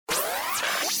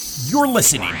You're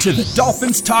listening to the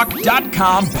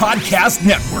DolphinsTalk.com podcast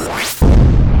network.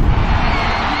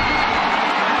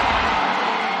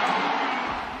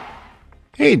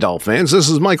 Hey, Dolphins, this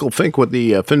is Michael Fink with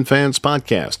the FinFans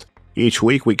Podcast. Each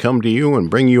week we come to you and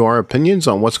bring you our opinions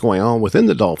on what's going on within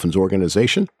the Dolphins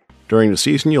organization. During the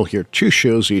season, you'll hear 2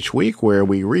 shows each week where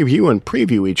we review and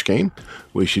preview each game.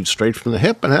 We shoot straight from the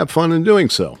hip and have fun in doing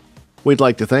so. We'd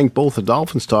like to thank both the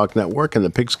Dolphins Talk Network and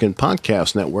the Pigskin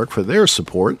Podcast Network for their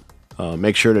support.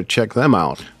 Make sure to check them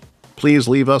out. Please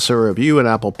leave us a review at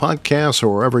Apple Podcasts or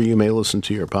wherever you may listen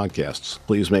to your podcasts.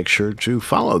 Please make sure to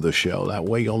follow the show. That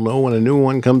way you'll know when a new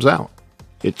one comes out.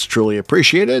 It's truly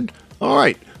appreciated. All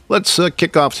right, let's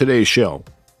kick off today's show.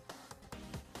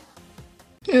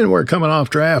 And we're coming off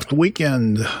draft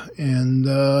weekend, and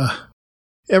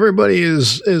everybody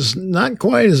is not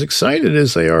quite as excited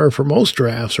as they are for most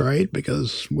drafts, right?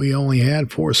 Because we only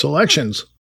had 4 selections.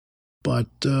 But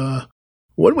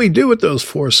what do we do with those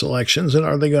 4 selections, and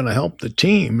are they going to help the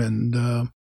team? And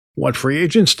what free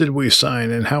agents did we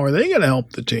sign, and how are they going to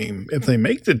help the team if they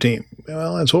make the team?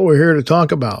 Well, that's what we're here to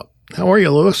talk about. How are you,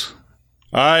 Lewis?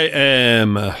 I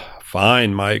am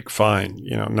fine, Mike, fine.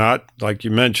 You know, not, like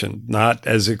you mentioned, not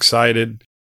as excited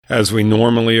as we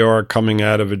normally are coming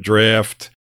out of a draft.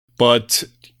 But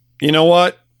you know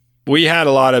what? We had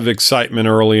a lot of excitement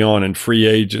early on in free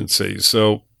agency.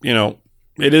 So, you know,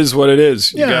 it is what it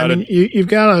is. You've got to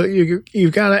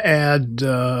add,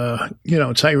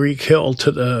 Tyreek Hill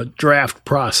to the draft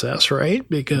process, right?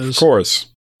 Because, of course,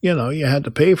 you had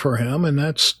to pay for him, and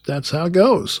that's how it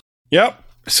goes. Yep.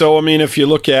 So, I mean, if you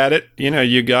look at it,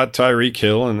 you got Tyreek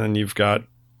Hill, and then you've got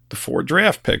the 4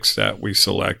 draft picks that we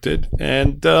selected,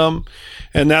 and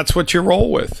that's what you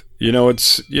roll with.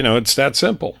 It's that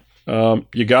simple.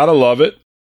 You got to love it.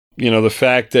 The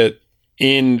fact that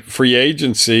in free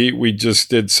agency, we just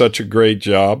did such a great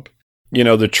job.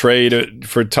 The trade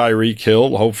for Tyreek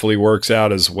Hill hopefully works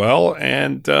out as well.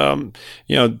 And,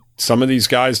 some of these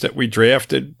guys that we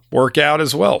drafted work out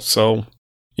as well. So,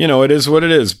 it is what it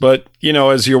is. But,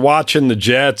 as you're watching the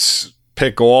Jets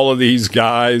pick all of these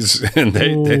guys and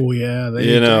they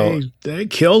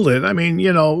killed it. I mean,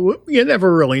 you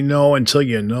never really know until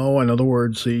you know. In other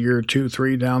words, a year, 2,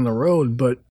 3 down the road.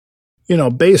 But,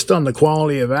 based on the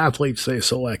quality of athletes they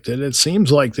selected, it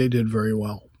seems like they did very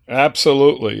well.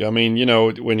 Absolutely. I mean,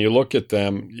 when you look at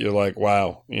them, you're like,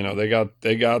 wow,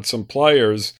 they got some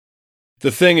players.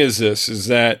 The thing is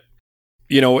that,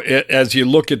 as you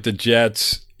look at the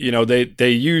Jets,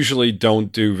 they usually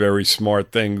don't do very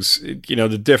smart things.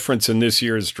 The difference in this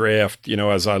year's draft,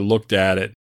 as I looked at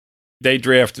it, they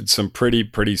drafted some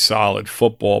pretty solid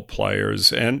football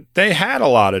players, and they had a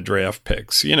lot of draft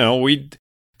picks.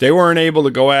 They weren't able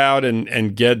to go out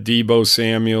and get Deebo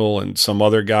Samuel and some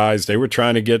other guys. They were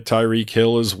trying to get Tyreek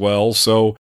Hill as well.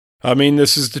 So, I mean,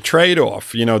 this is the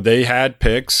trade-off. They had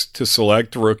picks to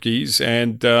select rookies,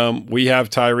 and we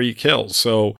have Tyreek Hill.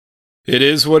 So it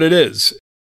is what it is.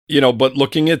 But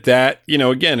looking at that,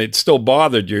 again, it still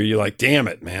bothered you. You're like, damn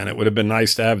it, man, it would have been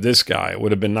nice to have this guy. It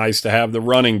would have been nice to have the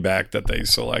running back that they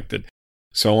selected,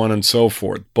 so on and so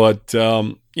forth. But,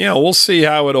 we'll see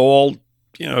how it all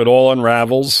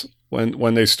unravels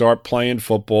when they start playing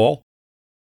football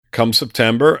come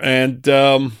September, and,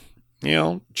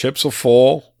 chips will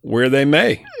fall where they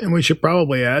may. And we should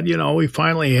probably add, we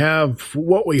finally have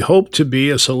what we hope to be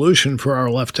a solution for our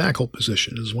left tackle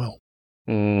position as well.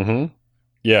 Mm-hmm.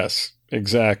 Yes,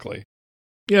 exactly.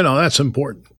 That's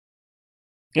important.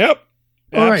 Yep.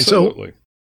 All absolutely. Right,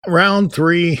 so round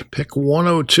 3, pick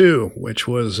 102, which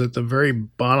was at the very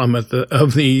bottom of the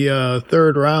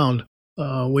 3rd round.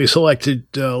 We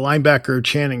selected linebacker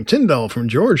Channing Tindall from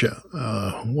Georgia.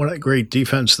 What a great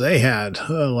defense they had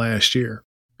last year.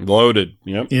 Loaded,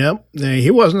 yep. Yep.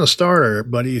 He wasn't a starter,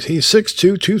 but he's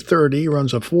 6'2", 230,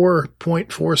 runs a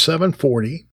 4.47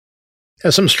 40.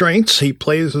 Has some strengths. He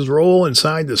plays his role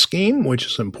inside the scheme, which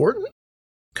is important.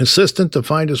 Consistent to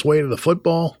find his way to the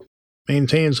football.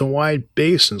 Maintains a wide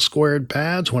base and squared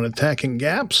pads when attacking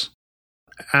gaps.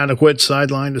 Adequate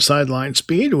sideline-to-sideline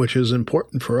speed, which is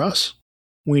important for us.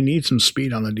 We need some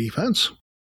speed on the defense.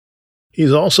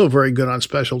 He's also very good on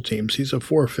special teams. He's a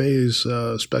 4-phase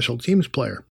special teams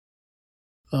player.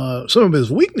 Some of his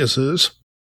weaknesses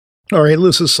are he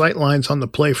loses his sight lines on the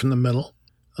play from the middle.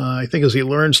 I think as he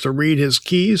learns to read his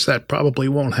keys, that probably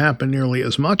won't happen nearly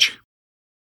as much.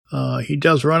 He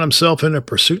does run himself into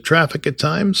pursuit traffic at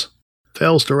times.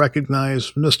 Fails to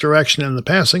recognize misdirection in the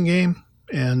passing game.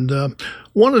 And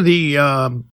one of the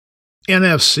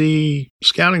NFC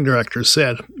scouting directors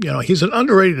said, he's an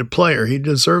underrated player. He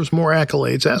deserves more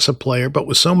accolades as a player, but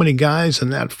with so many guys in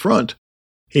that front,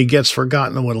 he gets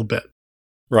forgotten a little bit.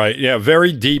 Right. Yeah.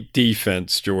 Very deep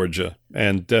defense, Georgia.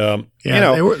 And, they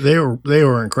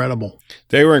were incredible.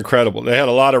 They were incredible. They had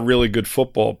a lot of really good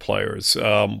football players.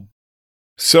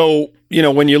 So,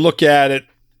 when you look at it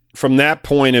from that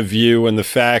point of view and the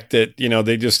fact that,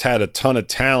 they just had a ton of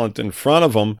talent in front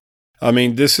of them, I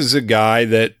mean, this is a guy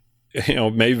that,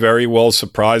 may very well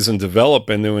surprise and develop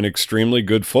into an extremely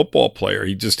good football player.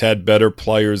 He just had better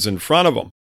players in front of him.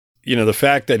 The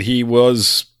fact that he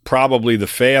was probably the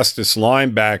fastest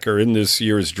linebacker in this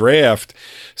year's draft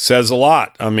says a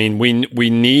lot. I mean, we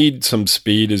need some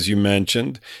speed, as you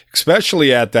mentioned,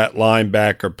 especially at that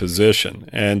linebacker position.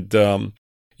 And,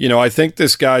 I think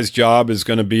this guy's job is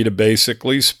going to be to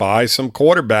basically spy some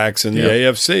quarterbacks in the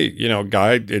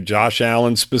AFC, Josh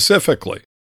Allen specifically.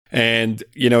 And,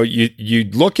 you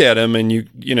look at him and you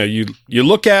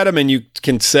look at him and you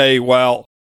can say, well,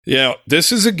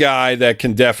 this is a guy that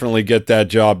can definitely get that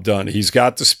job done. He's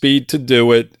got the speed to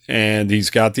do it, and he's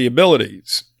got the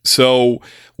abilities. So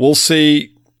we'll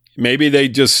see. Maybe they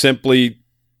just simply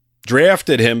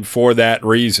drafted him for that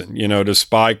reason, to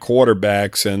spy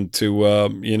quarterbacks and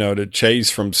to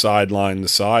chase from sideline to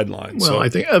sideline. Well, I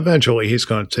think eventually he's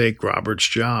going to take Robert's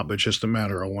job. It's just a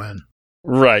matter of when.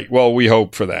 Right. Well, we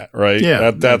hope for that, right?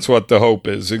 Yeah. That's what the hope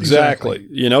is. Exactly.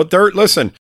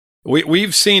 Listen.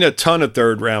 We've seen a ton of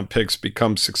third-round picks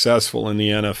become successful in the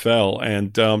NFL,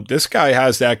 and this guy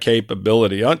has that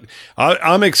capability.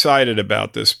 I'm excited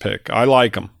about this pick. I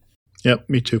like him. Yep,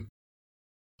 me too.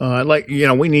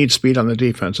 We need speed on the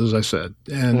defense, as I said,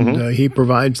 and he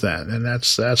provides that, and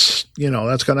that's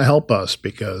going to help us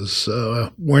because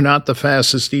we're not the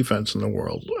fastest defense in the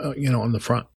world, in the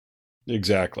front.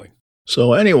 Exactly.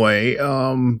 So anyway,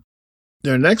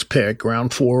 their next pick,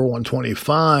 round 4,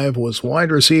 125, was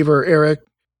wide receiver Eric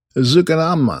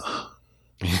Zukanma.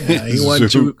 Yeah, he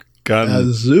went to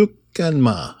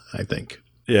Zukanma, I think.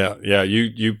 Yeah.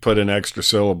 You put an extra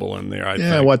syllable in there. I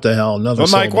think. What the hell? Another.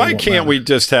 Well, Mike, why can't we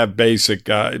just have basic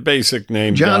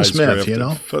name? John Smith, right.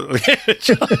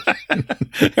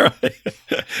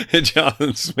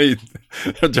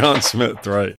 John Smith,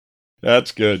 right?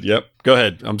 That's good. Yep. Go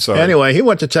ahead. I'm sorry. Anyway, he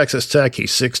went to Texas Tech.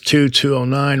 He's 6'2",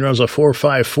 209, runs a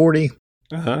 4.5 40.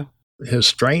 Uh-huh. His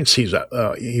strengths, he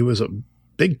was a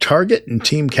big target and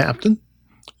team captain.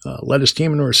 Led his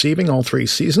team in receiving all 3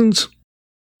 seasons.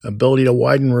 Ability to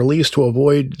widen release to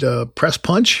avoid press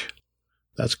punch.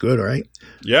 That's good, right?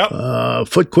 Yeah.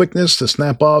 Foot quickness to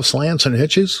snap off slants and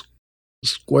hitches.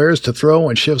 Squares to throw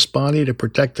and shifts body to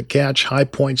protect the catch. High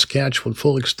points catch with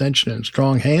full extension and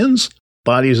strong hands.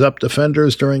 Bodies up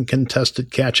defenders during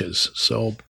contested catches.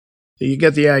 So you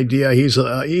get the idea. He's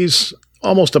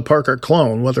almost a Parker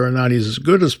clone. Whether or not he's as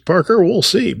good as Parker, we'll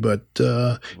see. But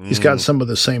he's got some of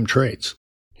the same traits.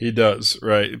 He does,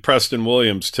 right? Preston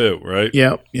Williams too, right?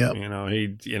 Yeah.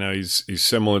 He's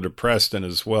similar to Preston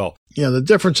as well. Yeah. The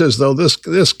difference is though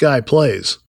this guy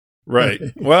plays. Right.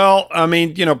 Well, I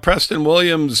mean, Preston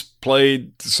Williams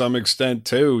played to some extent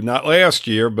too. Not last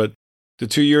year, but the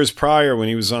 2 years prior when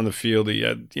he was on the field, he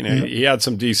had, he had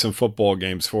some decent football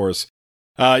games for us.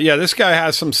 This guy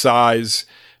has some size.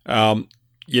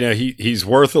 He's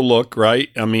worth a look, right?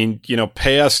 I mean,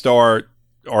 past our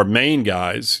main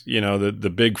guys,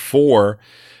 the big 4,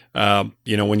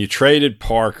 when you traded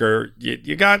Parker,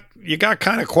 you got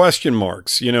kind of question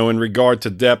marks, in regard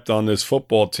to depth on this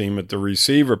football team at the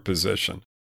receiver position.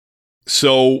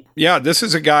 So, this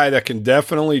is a guy that can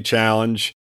definitely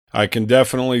challenge. I can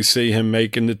definitely see him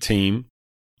making the team,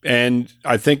 and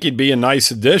I think he'd be a nice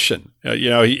addition.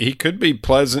 He could be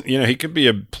pleasant. He could be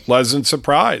a pleasant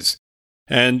surprise.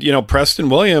 And, Preston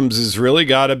Williams has really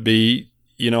got to be,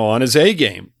 on his A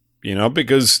game,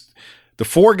 because the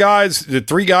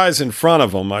 3 guys in front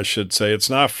of him, I should say, it's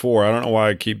not 4. I don't know why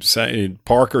I keep saying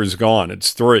Parker's gone.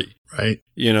 It's 3. Right.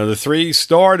 The 3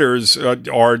 starters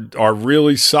are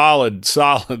really solid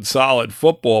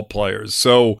football players.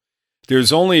 So,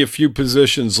 there's only a few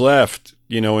positions left,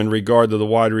 in regard to the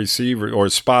wide receiver, or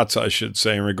spots, I should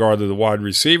say, in regard to the wide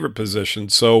receiver position.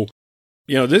 So,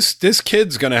 this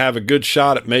kid's going to have a good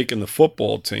shot at making the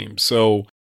football team. So,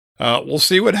 we'll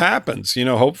see what happens.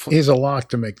 Hopefully he's a lock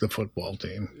to make the football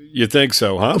team. You think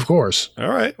so, huh? Of course. All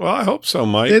right. Well, I hope so,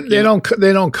 Mike. They don't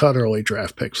cut early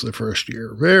draft picks the first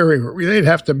year. They'd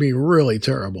have to be really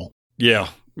terrible. Yeah.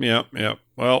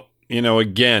 Well,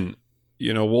 again.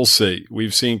 We'll see.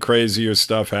 We've seen crazier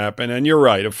stuff happen. And you're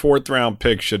right. A 4th-round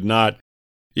pick should not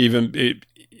even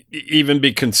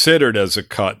be considered as a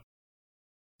cut.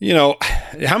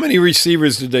 How many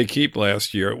receivers did they keep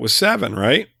last year? It was 7,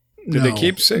 right? Did they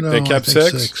keep 6? They kept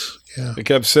 6? Yeah. They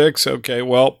kept 6? Okay.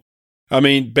 Well, I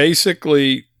mean,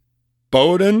 basically,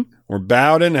 Bowden, or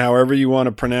Bowden, however you want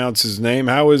to pronounce his name.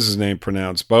 How is his name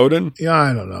pronounced? Bowden? Yeah,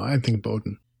 I don't know. I think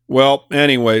Bowden. Well,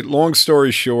 anyway, long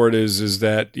story short is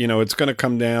that, it's going to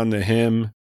come down to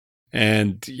him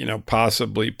and,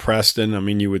 possibly Preston. I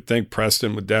mean, you would think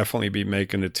Preston would definitely be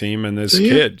making the team. And this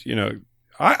kid,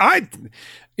 I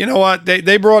you know what?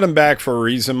 They brought him back for a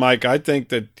reason, Mike. I think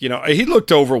that, he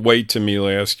looked overweight to me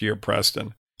last year,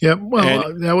 Preston. Yeah,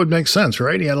 well, that would make sense,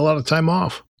 right? He had a lot of time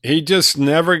off. He just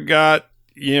never got,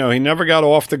 he never got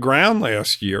off the ground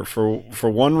last year for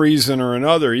one reason or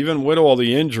another, even with all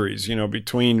the injuries,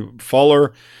 between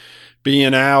Fuller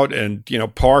being out and,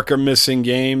 Parker missing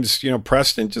games,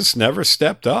 Preston just never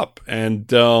stepped up. And,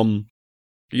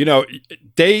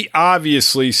 they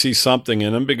obviously see something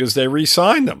in him because they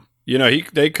re-signed him.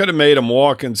 They could have made him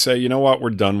walk and say, you know what, we're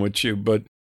done with you. But,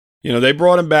 they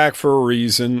brought him back for a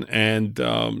reason. And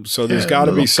so there's got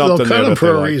to be something there. They'll cut him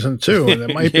for a reason, too. And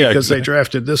it might be because they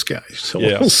drafted this guy. So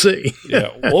we'll see.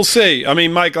 We'll see. I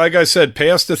mean, Mike, like I said,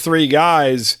 past the three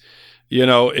guys,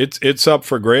 it's up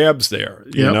for grabs there.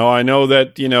 I know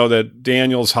that, that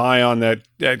Daniel's high on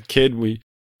that kid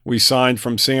we signed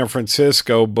from San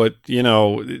Francisco, but,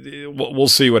 we'll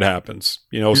see what happens.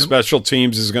 Special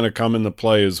teams is going to come into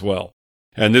play as well.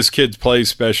 And this kid plays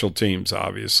special teams,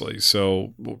 obviously.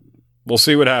 So we'll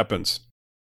see what happens.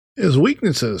 His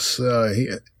weaknesses,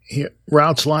 he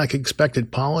routes lack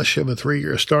expected polish of a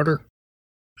 3-year starter.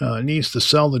 Needs to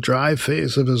sell the drive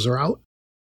phase of his route.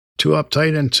 Too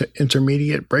uptight into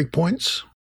intermediate breakpoints.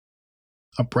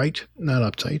 Upright, not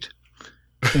uptight.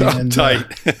 And,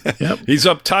 uptight. Yep. He's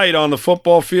uptight on the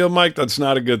football field, Mike. That's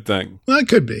not a good thing. Well, it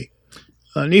could be.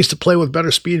 Needs to play with better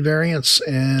speed variance,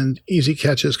 and easy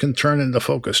catches can turn into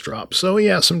focus drops. So he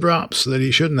has some drops that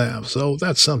he shouldn't have. So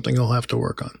that's something he'll have to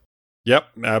work on. Yep,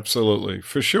 absolutely.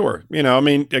 For sure.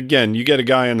 Again, you get a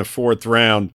guy in the 4th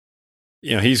round,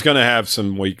 he's going to have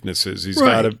some weaknesses. He's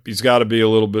got to be a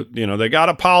little bit, they got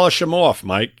to polish him off,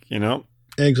 Mike,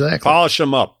 Exactly. Polish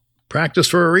him up. Practice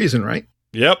for a reason, right?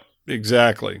 Yep,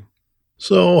 exactly.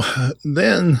 So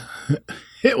then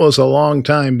it was a long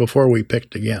time before we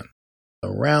picked again.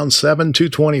 Round 7,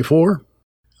 224,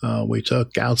 we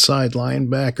took outside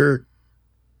linebacker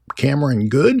Cameron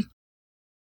Good.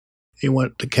 He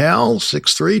went to Cal,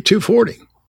 6'3", 240.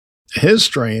 His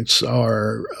strengths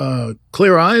are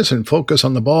clear eyes and focus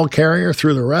on the ball carrier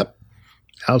through the rep,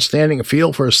 outstanding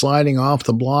feel for sliding off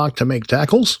the block to make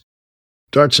tackles,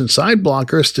 darts inside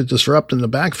blockers to disrupt in the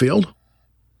backfield,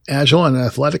 agile and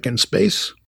athletic in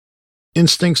space,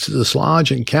 instincts to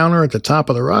dislodge and counter at the top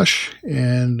of the rush,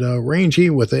 and rangy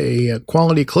with a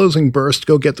quality closing burst to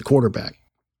go get the quarterback.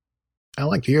 I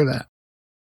like to hear that.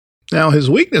 Now, his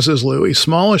weaknesses, Lou, he's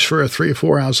smallish for a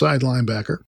 3-4 outside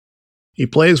linebacker. He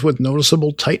plays with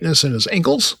noticeable tightness in his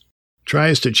ankles,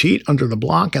 tries to cheat under the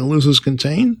block and loses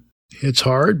contain, hits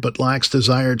hard but lacks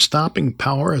desired stopping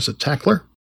power as a tackler,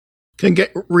 can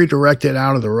get redirected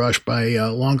out of the rush by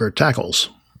longer tackles.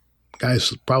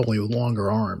 Guys probably with longer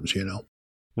arms,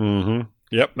 Mm-hmm.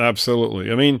 Yep,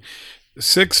 absolutely. I mean,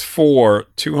 6'4",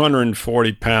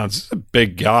 240 pounds is a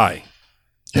big guy.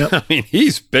 Yep. I mean,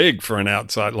 he's big for an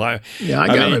outside line. Yeah, I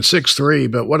got him at 6'3",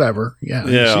 but whatever.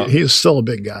 Yeah. He's still a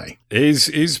big guy.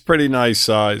 He's pretty nice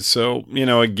size. So,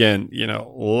 again, a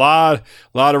lot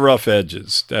of rough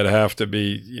edges that have to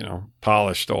be,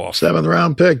 polished off. 7th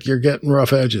round pick, you're getting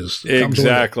rough edges.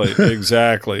 Exactly.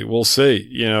 Exactly. We'll see.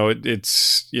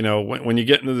 It's, when you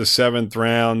get into the 7th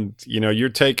round, you're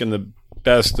taking the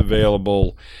best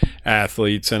available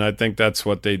athletes, and I think that's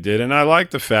what they did. And I like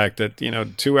the fact that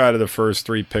 2 out of the first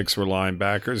 3 picks were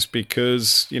linebackers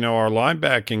because our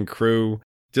linebacking crew,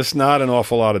 just not an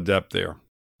awful lot of depth there.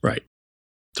 Right,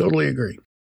 totally agree.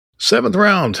 7th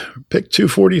round, pick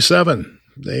 247.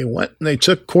 They went and they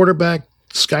took quarterback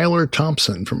Skylar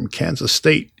Thompson from Kansas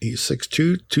State. He's 6'2",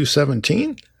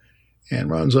 217, and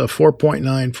runs a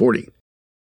 4.940.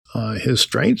 His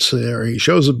strengths are he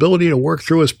shows ability to work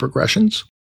through his progressions,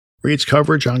 reads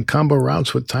coverage on combo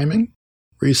routes with timing,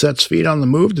 resets feet on the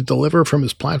move to deliver from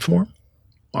his platform,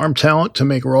 arm talent to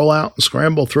make rollout and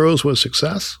scramble throws with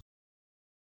success,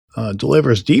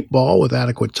 delivers deep ball with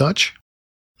adequate touch,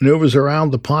 maneuvers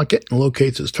around the pocket and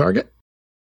locates his target,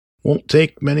 won't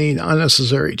take many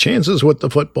unnecessary chances with the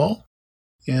football,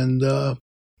 and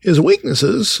his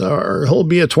weaknesses are he'll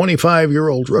be a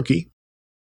 25-year-old rookie.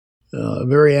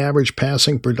 Very average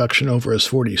passing production over his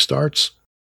 40 starts,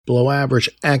 below average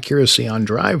accuracy on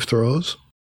drive throws,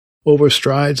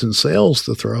 overstrides and sails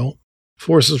the throw,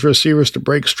 forces receivers to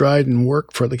break stride and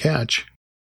work for the catch.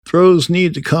 Throws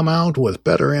need to come out with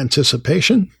better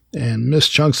anticipation and miss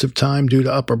chunks of time due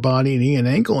to upper body, knee, and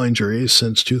ankle injuries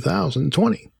since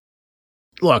 2020.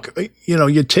 look,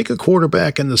 you take a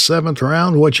quarterback in the 7th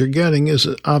round, what you're getting is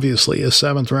obviously a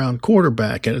 7th round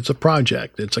quarterback, and it's a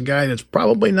project. It's a guy that's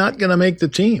probably not going to make the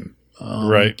team.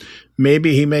 Right.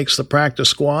 Maybe he makes the practice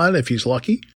squad if he's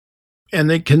lucky, and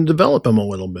they can develop him a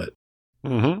little bit.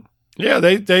 Mm-hmm. Yeah,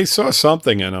 they saw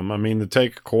something in him. I mean, to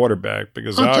take a quarterback,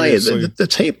 because I'll obviously tell you, the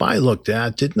tape I looked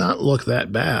at did not look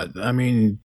that bad. I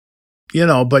mean,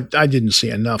 but I didn't see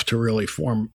enough to really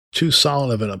form too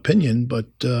solid of an opinion. But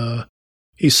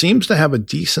he seems to have a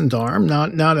decent arm,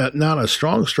 not a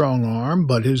strong arm,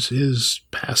 but his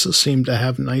passes seem to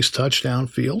have nice touchdown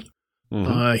field.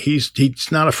 Mm-hmm.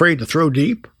 He's not afraid to throw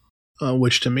deep,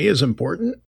 which to me is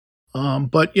important.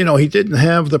 But he didn't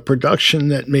have the production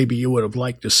that maybe you would have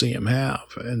liked to see him have.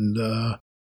 And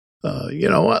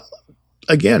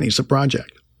again, he's a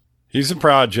project. He's a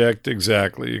project,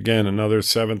 exactly. Again, another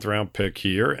 7th round pick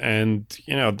here, and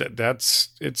it's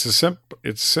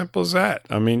as simple as that.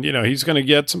 I mean, he's going to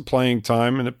get some playing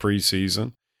time in the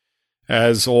preseason,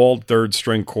 as all 3rd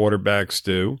string quarterbacks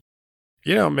do.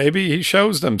 Maybe he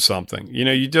shows them something.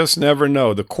 You just never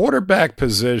know. The quarterback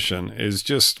position is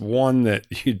just one that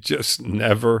you just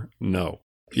never know.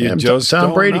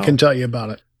 Tom Brady can tell you about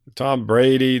it. Tom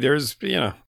Brady. There's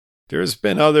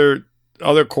been other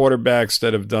quarterbacks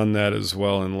that have done that as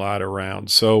well in latter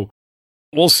rounds. So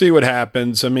we'll see what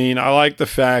happens. I mean, I like the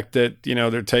fact that,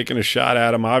 they're taking a shot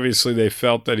at him. Obviously, they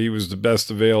felt that he was the best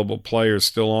available player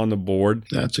still on the board.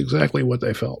 That's exactly what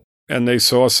they felt. And they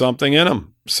saw something in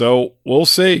him. So we'll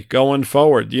see going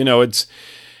forward. It's,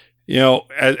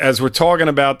 as we're talking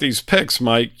about these picks,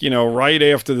 Mike, right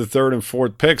after the 3rd and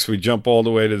 4th picks, we jump all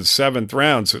the way to the 7th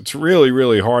round. So it's really,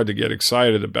 really hard to get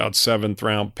excited about 7th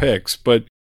round picks. But,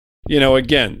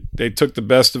 again, they took the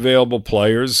best available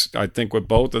players, I think, with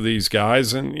both of these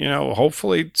guys. And,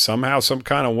 hopefully somehow, some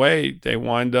kind of way, they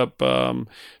wind up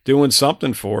doing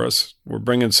something for us. We're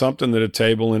bringing something to the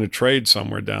table in a trade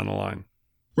somewhere down the line.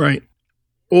 Right.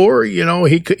 Or,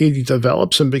 he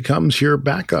develops and becomes your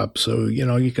backup. So,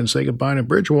 you can say goodbye to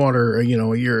Bridgewater, a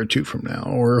year or two from now,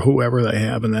 or whoever they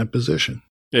have in that position.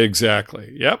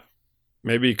 Exactly. Yep.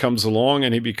 Maybe he comes along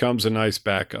and he becomes a nice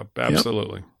backup.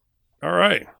 Absolutely. Yep. All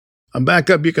right. A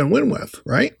backup you can win with,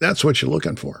 right? That's what you're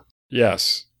looking for.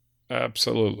 Yes,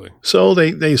 absolutely. So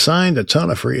they signed a ton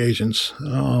of free agents.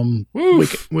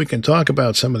 We can talk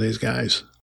about some of these guys.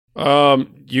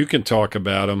 You can talk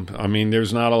about them. I mean,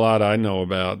 there's not a lot I know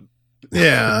about.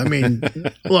 Yeah, I mean,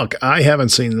 look, I haven't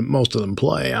seen most of them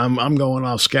play. I'm going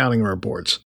off scouting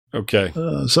reports. Okay.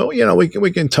 So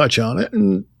we can touch on it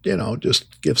and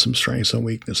just give some strengths and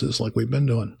weaknesses like we've been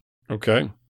doing. Okay.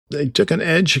 They took an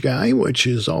edge guy, which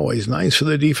is always nice for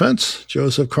the defense.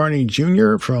 Joseph Carney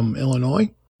Jr. from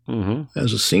Illinois. Mm-hmm.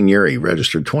 As a senior, he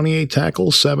registered 28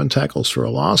 tackles, 7 tackles for a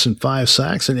loss, and 5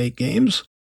 sacks in 8 games.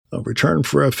 Returned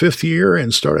for a 5th year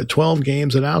and started 12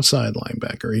 games at outside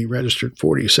linebacker. He registered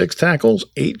 46 tackles,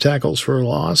 8 tackles for a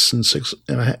loss, and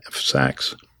 6.5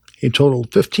 sacks. He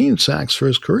totaled 15 sacks for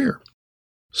his career.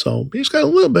 So he's got a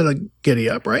little bit of giddy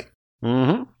up, right?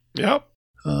 Mm-hmm. Yep.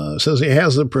 Says he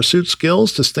has the pursuit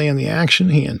skills to stay in the action.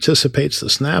 He anticipates the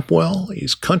snap well.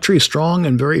 He's country strong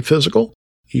and very physical.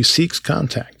 He seeks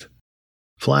contact.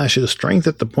 Flashes strength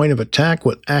at the point of attack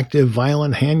with active,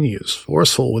 violent hand use,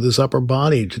 forceful with his upper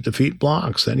body to defeat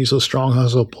blocks, and he's a strong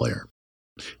hustle player.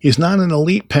 He's not an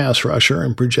elite pass rusher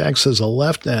and projects as a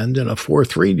left end in a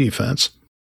 4-3 defense.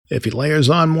 If he layers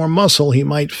on more muscle, he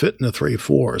might fit in a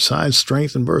 3-4. Size,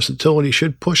 strength, and versatility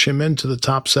should push him into the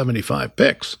top 75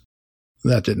 picks.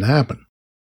 That didn't happen.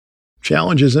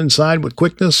 Challenges inside with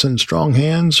quickness and strong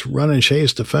hands, run and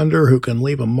chase defender who can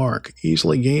leave a mark,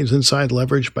 easily gains inside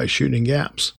leverage by shooting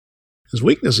gaps. His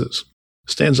weaknesses: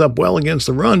 stands up well against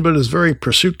the run, but is very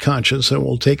pursuit conscious and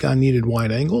will take on needed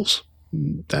wide angles.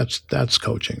 That's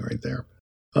coaching right there.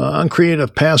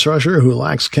 Uncreative pass rusher who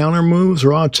lacks counter moves,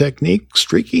 raw technique,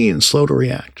 streaky and slow to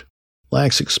react.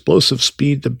 Lacks explosive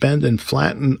speed to bend and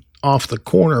flatten off the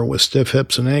corner with stiff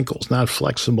hips and ankles, not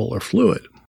flexible or fluid.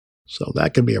 So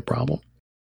that could be a problem.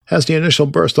 Has the initial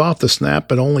burst off the snap,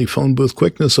 but only phone booth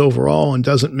quickness overall, and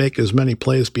doesn't make as many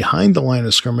plays behind the line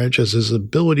of scrimmage as his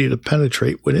ability to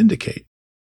penetrate would indicate.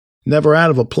 Never out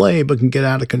of a play, but can get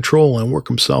out of control and work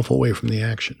himself away from the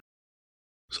action.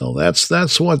 So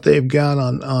that's what they've got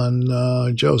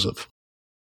on Joseph.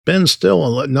 Ben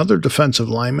Still, another defensive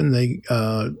lineman they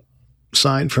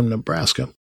signed from Nebraska.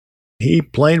 He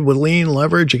played with lean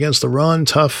leverage against the run,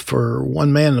 tough for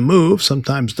one man to move,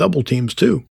 sometimes double teams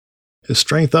too. His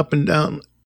strength up and down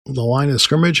the line of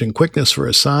scrimmage and quickness for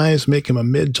his size make him a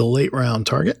mid to late round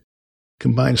target.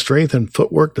 Combined strength and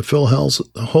footwork to fill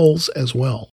holes as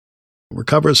well.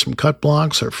 Recovers from cut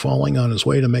blocks or falling on his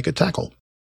way to make a tackle.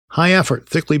 High effort,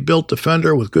 thickly built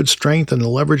defender with good strength and the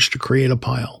leverage to create a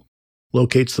pile.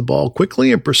 Locates the ball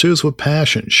quickly and pursues with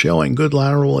passion, showing good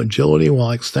lateral agility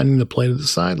while extending the play to the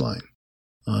sideline.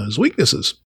 His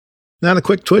weaknesses. Not a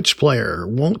quick twitch player,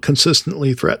 won't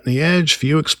consistently threaten the edge,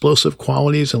 few explosive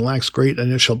qualities, and lacks great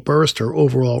initial burst or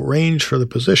overall range for the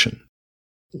position.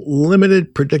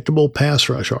 Limited predictable pass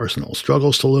rush arsenal,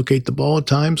 struggles to locate the ball at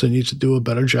times and needs to do a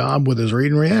better job with his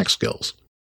read and react skills.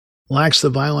 Lacks the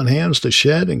violent hands to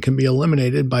shed and can be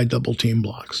eliminated by double team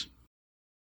blocks.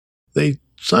 They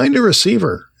signed a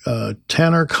receiver,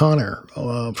 Tanner Connor,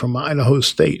 from Idaho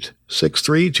State,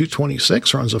 6'3",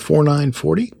 226, runs a 4.9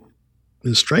 40.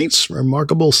 His strengths,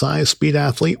 remarkable size, speed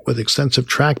athlete with extensive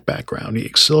track background. He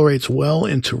accelerates well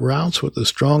into routes with the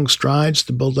strong strides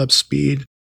to build up speed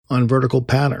on vertical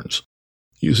patterns.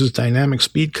 Uses dynamic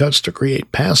speed cuts to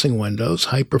create passing windows,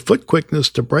 hyper foot quickness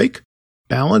to break,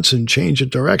 balance, and change of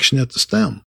direction at the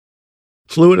stem.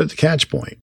 Fluid at the catch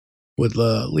point with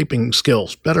leaping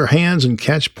skills. Better hands and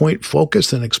catch point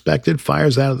focus than expected.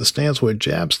 Fires out of the stance with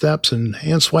jab steps and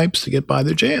hand swipes to get by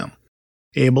the jam.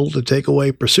 Able to take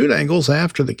away pursuit angles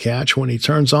after the catch when he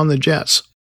turns on the jets.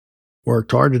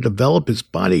 Worked hard to develop his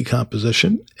body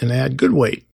composition and add good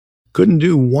weight. Couldn't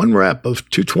do 1 rep of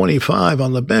 225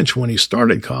 on the bench when he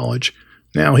started college.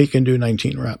 Now he can do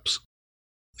 19 reps.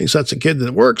 At least that's a kid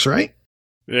that works, right?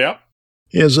 Yep.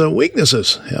 His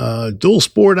weaknesses. Dual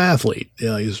sport athlete.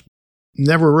 He's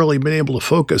never really been able to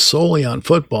focus solely on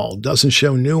football. Doesn't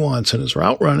show nuance in his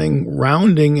route running,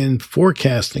 rounding, and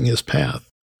forecasting his path.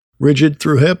 Rigid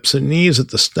through hips and knees at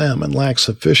the stem and lacks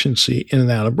efficiency in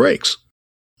and out of breaks.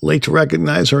 Late to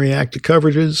recognize and react to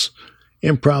coverages.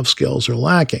 Improv skills are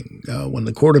lacking when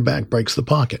the quarterback breaks the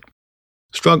pocket.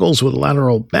 Struggles with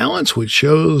lateral balance, which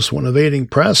shows when evading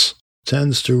press.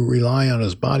 Tends to rely on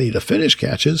his body to finish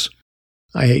catches.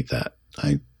 I hate that.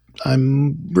 I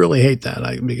really hate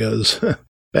that because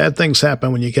bad things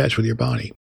happen when you catch with your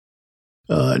body.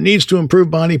 Needs to improve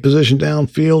body position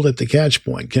downfield at the catch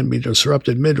point. Can be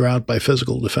disrupted mid-route by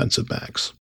physical defensive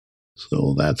backs.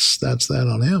 So that's that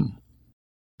on him.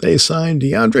 They signed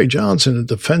DeAndre Johnson, a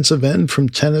defensive end from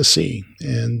Tennessee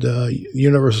and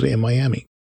University of Miami.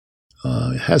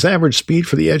 Has average speed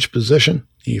for the edge position.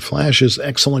 He flashes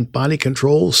excellent body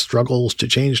control, struggles to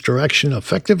change direction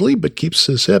effectively, but keeps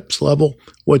his hips level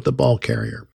with the ball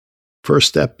carrier. First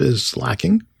step is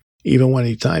lacking, even when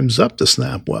he times up the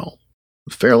snap well.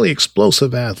 Fairly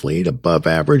explosive athlete, above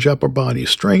average upper body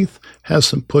strength, has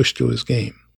some push to his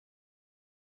game.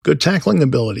 Good tackling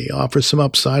ability, offers some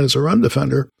upside as a run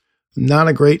defender, not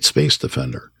a great space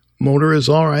defender. Motor is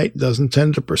all right, doesn't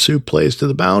tend to pursue plays to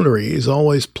the boundary. He's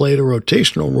always played a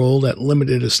rotational role that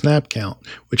limited his snap count,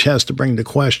 which has to bring to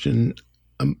question,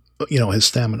 his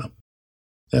stamina.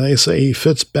 And they say he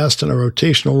fits best in a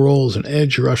rotational role as an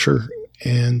edge rusher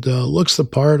and looks the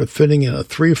part of fitting in a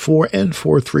 3-4 and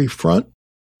 4-3 front.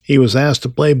 He was asked to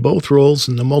play both roles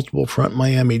in the multiple front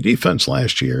Miami defense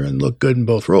last year and looked good in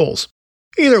both roles.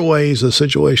 Either way, he's a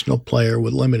situational player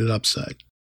with limited upside.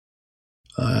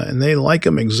 And they like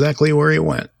him exactly where he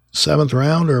went, 7th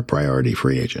round or a priority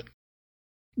free agent.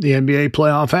 The NBA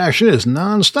playoff action is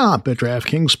nonstop at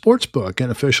DraftKings Sportsbook, an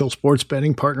official sports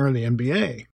betting partner of the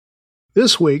NBA.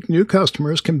 This week, new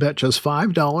customers can bet just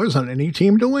 $5 on any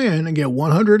team to win and get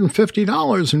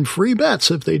 $150 in free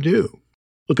bets if they do.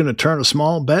 Looking to turn a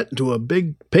small bet into a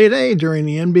big payday during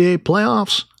the NBA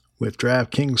playoffs? With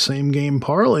DraftKings same-game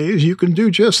parlays, you can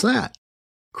do just that.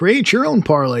 Create your own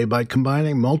parlay by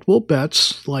combining multiple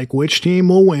bets like which team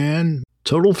will win,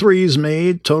 total threes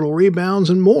made, total rebounds,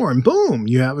 and more, and boom,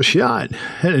 you have a shot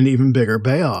at an even bigger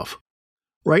payoff.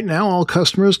 Right now, all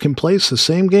customers can place the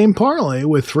same game parlay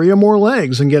with 3 or more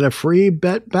legs and get a free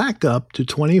bet back up to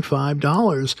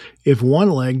 $25 if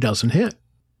one leg doesn't hit.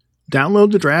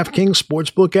 Download the DraftKings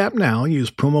Sportsbook app now,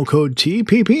 use promo code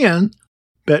TPPN,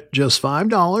 bet just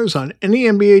 $5 on any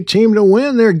NBA team to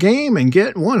win their game and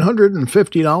get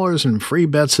 $150 in free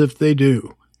bets if they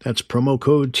do. That's promo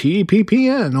code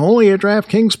TPPN only at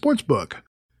DraftKings Sportsbook.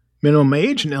 Minimum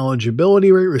age and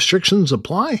eligibility rate restrictions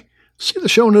apply. See the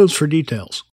show notes for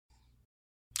details.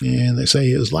 And they say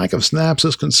his lack of snaps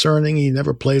is concerning. He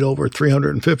never played over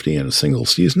 350 in a single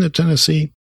season at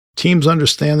Tennessee. Teams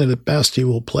understand that at best he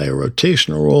will play a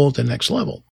rotational role at the next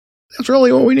level. That's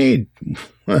really what we need.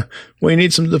 We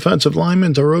need some defensive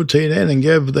linemen to rotate in and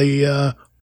give the,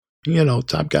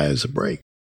 top guys a break.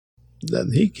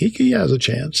 That he has a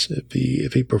chance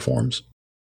if he performs.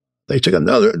 They took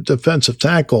another defensive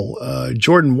tackle,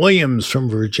 Jordan Williams from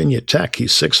Virginia Tech.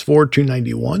 He's 6'4",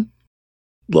 291.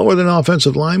 Lower than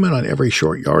offensive lineman on every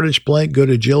short yardage play, good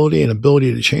agility and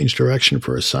ability to change direction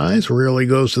for his size, rarely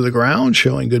goes to the ground,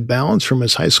 showing good balance from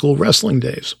his high school wrestling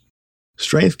days.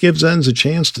 Strength gives ends a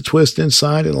chance to twist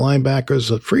inside and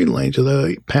linebackers a free lane to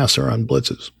the passer on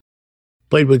blitzes.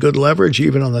 Played with good leverage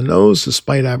even on the nose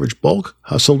despite average bulk,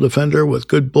 hustle defender with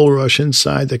good bull rush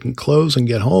inside that can close and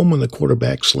get home when the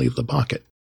quarterbacks leave the pocket.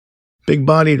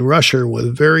 Big-bodied rusher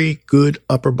with very good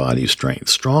upper body strength,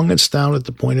 strong and stout at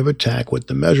the point of attack with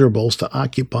the measurables to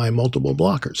occupy multiple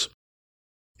blockers.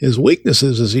 His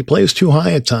weaknesses is he plays too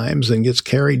high at times and gets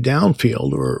carried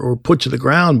downfield or put to the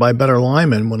ground by better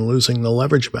linemen when losing the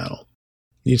leverage battle.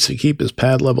 Needs to keep his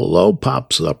pad level low,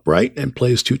 pops upright, and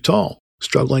plays too tall,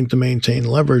 struggling to maintain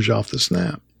leverage off the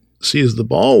snap. Sees the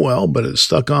ball well, but is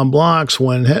stuck on blocks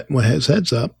when his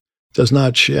head's up, does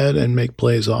not shed and make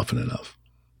plays often enough.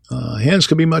 Hands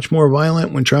can be much more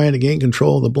violent when trying to gain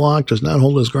control of the block, does not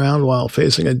hold his ground while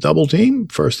facing a double team.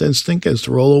 First instinct is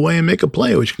to roll away and make a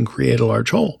play, which can create a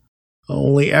large hole.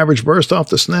 Only average burst off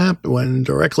the snap when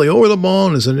directly over the ball,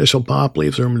 and his initial pop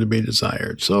leaves room to be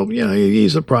desired. So,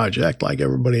 he's a project like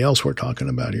everybody else we're talking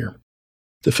about here.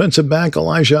 Defensive back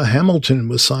Elijah Hamilton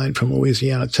was signed from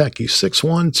Louisiana Tech. He's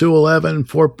 6'1", 211,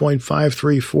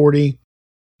 4.53 40.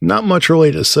 Not much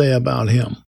really to say about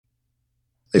him.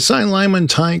 They signed lineman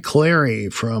Ty Clary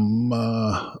from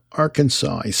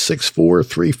Arkansas. He's 6'4",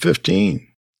 315.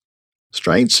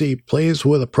 Strengths, he plays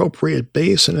with appropriate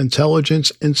base and intelligence,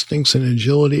 instincts, and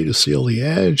agility to seal the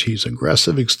edge. He's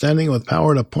aggressive, extending with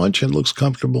power to punch, and looks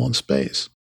comfortable in space.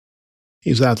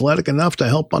 He's athletic enough to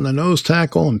help on the nose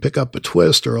tackle and pick up a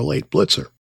twist or a late blitzer.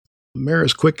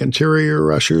 Mirrors quick interior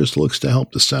rushers, looks to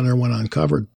help the center when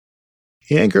uncovered.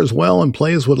 He anchors well and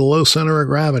plays with a low center of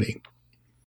gravity.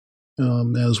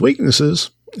 As weaknesses,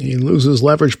 he loses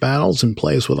leverage battles and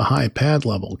plays with a high pad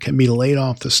level, can be late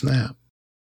off the snap.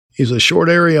 He's a short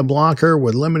area blocker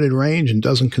with limited range and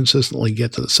doesn't consistently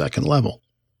get to the second level.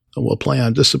 Will play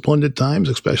undisciplined at times,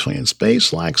 especially in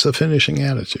space, lacks a finishing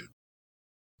attitude.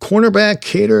 Cornerback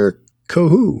Kader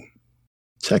Kohou,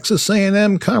 Texas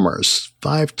A&M Commerce,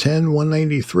 5'10",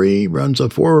 193, runs a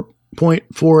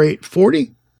 4.48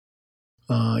 40.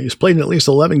 He's played in at least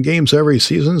 11 games every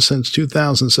season since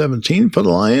 2017 for the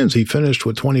Lions. He finished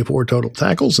with 24 total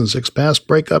tackles and 6 pass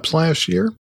breakups last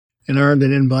year and earned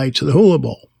an invite to the Hula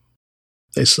Bowl.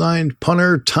 They signed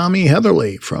punter Tommy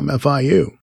Heatherly from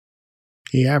FIU.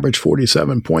 He averaged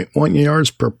 47.1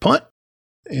 yards per punt,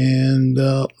 and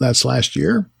that's last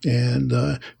year. And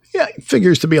it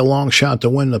figures to be a long shot to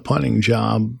win the punting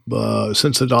job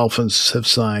since the Dolphins have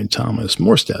signed Thomas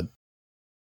Morstead.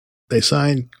 They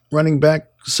signed running back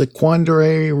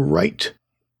Zaquandre Wright,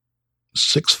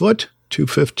 6 foot,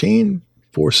 215,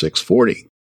 4.6 40.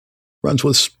 Runs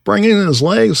with spring in his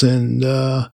legs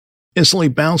and instantly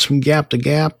bounce from gap to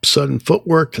gap, sudden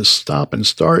footwork to stop and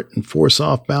start, and force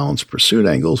off-balance pursuit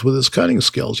angles with his cutting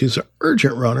skills. He's an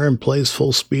urgent runner and plays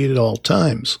full speed at all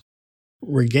times.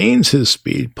 Regains his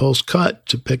speed post-cut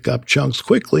to pick up chunks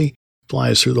quickly,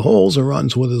 flies through the holes, and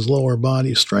runs with his lower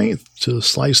body strength to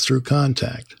slice through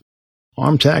contact.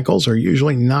 Arm tackles are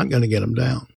usually not going to get him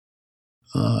down.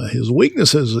 His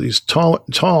weaknesses, he's tall.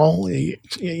 He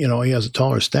has a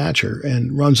taller stature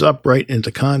and runs upright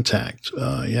into contact.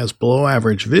 He has below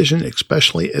average vision,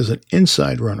 especially as an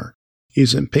inside runner.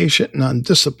 He's impatient and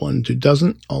undisciplined who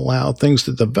doesn't allow things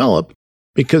to develop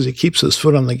because he keeps his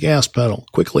foot on the gas pedal,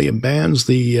 quickly abandons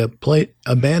the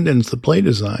play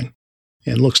design,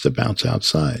 and looks to bounce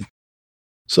outside.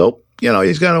 So,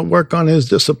 he's got to work on his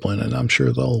discipline, and I'm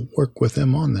sure they'll work with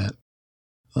him on that.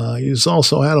 He's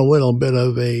also had a little bit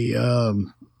of a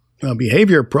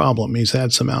behavior problem. He's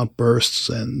had some outbursts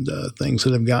and things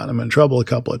that have gotten him in trouble a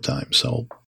couple of times. So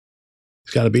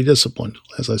he's got to be disciplined,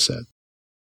 as I said.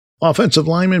 Offensive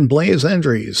lineman Blaze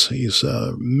Endries. He's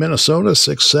Minnesota,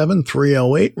 6'7",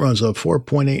 308, runs a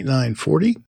 4.89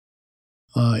 40.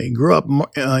 He grew up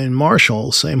in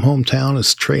Marshall, same hometown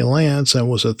as Trey Lance, and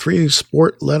was a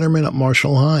 3-sport letterman at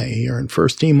Marshall High. He earned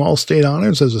first-team All-State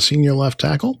honors as a senior left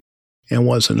tackle and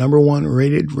was the number 1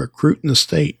 rated recruit in the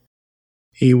state.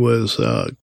 He was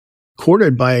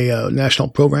courted by national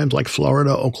programs like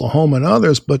Florida, Oklahoma, and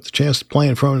others, but the chance to play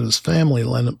in front of his family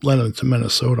led him to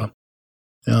Minnesota.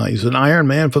 He's an Iron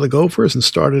Man for the Gophers and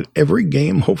started every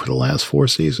game over the last 4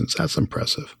 seasons. That's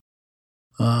impressive.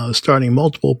 Starting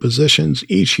multiple positions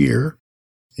each year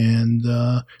and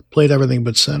played everything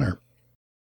but center.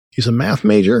 He's a math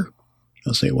major.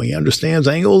 He understands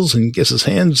angles and gets his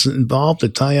hands involved to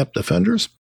tie up defenders.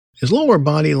 His lower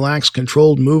body lacks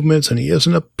controlled movements, and he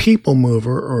isn't a people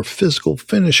mover or physical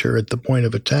finisher at the point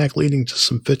of attack, leading to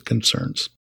some fit concerns.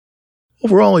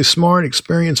 Overall, he's smart,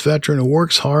 experienced veteran who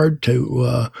works hard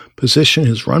to position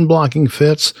his run blocking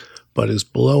fits, but his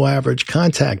below average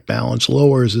contact balance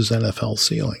lowers his NFL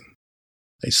ceiling.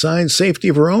 They signed safety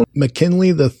of her own, McKinley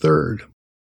III,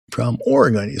 from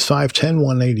Oregon. He's 5'10",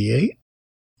 188.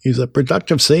 He's a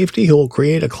productive safety who will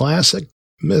create a classic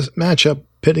matchup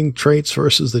pitting traits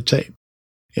versus the tape.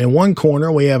 In one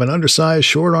corner, we have an undersized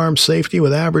short-arm safety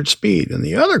with average speed. In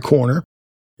the other corner,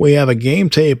 we have a game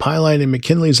tape highlighting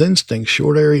McKinley's instincts,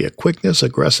 short area quickness,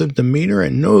 aggressive demeanor,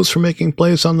 and nose for making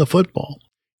plays on the football.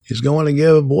 He's going to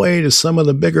give way to some of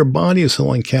the bigger bodies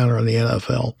he'll encounter in the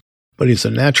NFL, but he's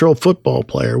a natural football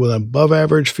player with an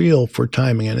above-average feel for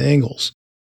timing and angles.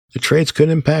 The traits could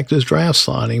impact his draft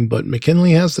slotting, but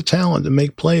McKinley has the talent to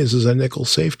make plays as a nickel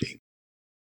safety.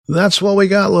 That's what we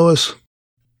got, Lewis.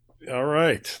 All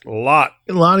right. A lot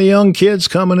of young kids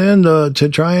coming in to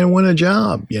try and win a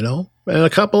job, and a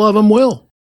couple of them will.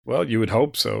 Well, you would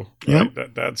hope so. Right?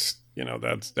 Yep. That's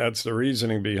the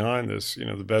reasoning behind this.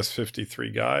 The best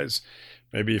 53 guys,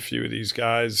 maybe a few of these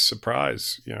guys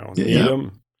surprise.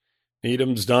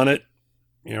 Needham's done it.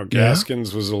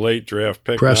 Gaskins was a late draft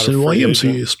pick. Preston Williams, who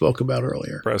you spoke about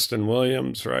earlier. Preston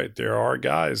Williams, right? There are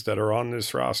guys that are on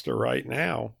this roster right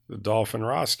now, the Dolphin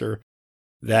roster,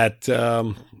 that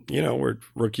were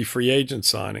rookie free agent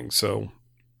signings. So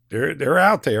they're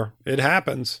out there. It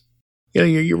happens.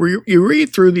 You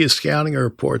read through these scouting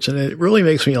reports, and it really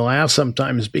makes me laugh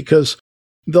sometimes because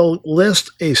they'll list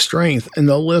a strength and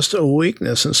they'll list a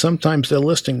weakness, and sometimes they're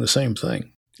listing the same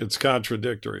thing. It's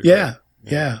contradictory. Yeah,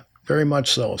 very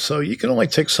much so. So you can only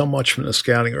take so much from the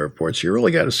scouting reports. You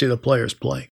really got to see the players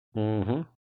play. Mm-hmm.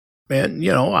 And,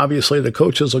 obviously the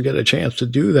coaches will get a chance to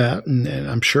do that, and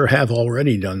I'm sure have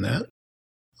already done that.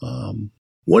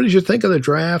 What did you think of the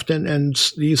draft and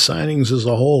these signings as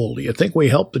a whole? Do you think we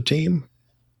helped the team?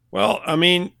 Well, I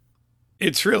mean,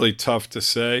 it's really tough to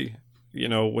say.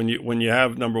 When you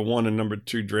have number 1 and number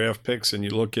 2 draft picks, and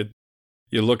you look at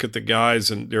the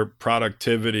guys and their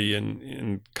productivity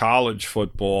in college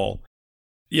football,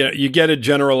 you get a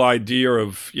general idea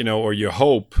of, or you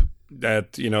hope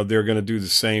that, they're going to do the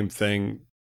same thing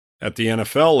at the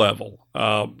NFL level.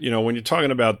 When you're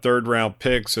talking about third-round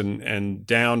picks and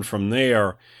down from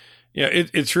there,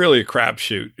 it's really a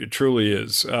crapshoot. It truly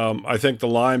is. I think the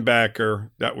linebacker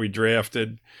that we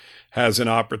drafted has an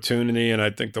opportunity, and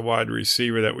I think the wide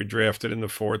receiver that we drafted in the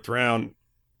 4th round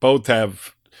both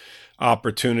have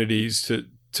opportunities to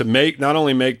not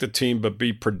only make the team but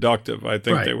be productive. I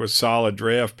think they were solid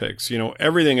draft picks.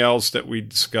 Everything else that we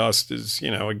discussed is,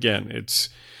 again, it's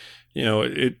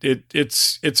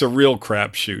it's a real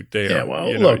crapshoot there. Yeah, well,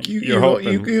 look, you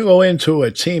go into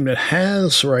a team that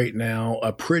has right now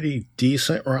a pretty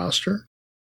decent roster.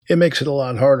 It makes it a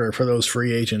lot harder for those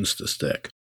free agents to stick.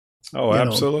 Oh,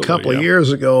 absolutely. A couple of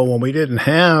years ago, when we didn't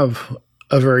have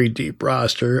a very deep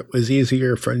roster, it was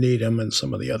easier for Needham and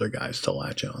some of the other guys to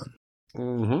latch on.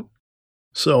 Mm-hmm.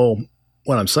 So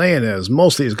what I'm saying is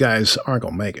most of these guys aren't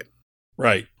going to make it.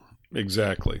 Right.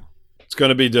 Exactly. It's going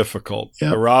to be difficult.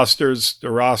 Yep. The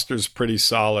roster's pretty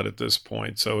solid at this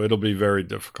point, so it'll be very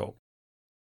difficult.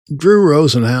 Drew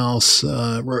Rosenhaus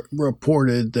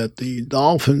reported that the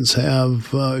Dolphins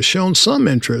have shown some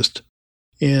interest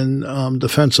in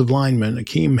defensive linemen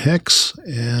Akeem Hicks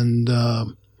and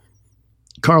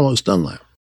Carlos Dunlap.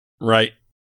 Right.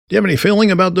 Do you have any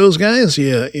feeling about those guys?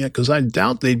 Yeah, because I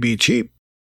doubt they'd be cheap.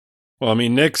 Well, I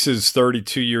mean, Nix is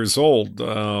 32 years old.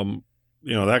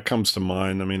 That comes to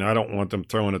mind. I mean, I don't want them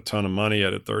throwing a ton of money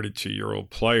at a 32-year-old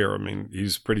player. I mean,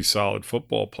 he's a pretty solid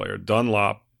football player.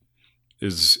 Dunlap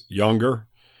is younger.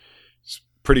 He's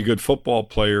a pretty good football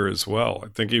player as well. I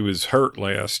think he was hurt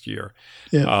last year.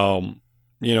 Yeah.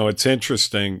 It's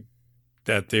interesting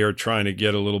that they are trying to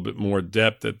get a little bit more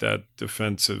depth at that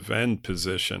defensive end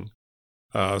position,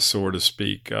 so to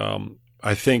speak.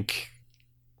 I think,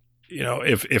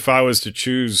 if I was to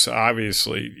choose,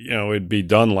 obviously, it'd be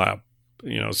Dunlap,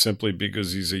 simply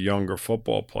because he's a younger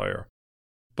football player.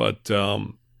 But,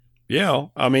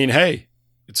 I mean, hey,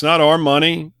 it's not our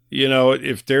money.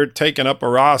 If they're taking up a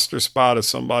roster spot of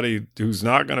somebody who's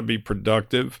not going to be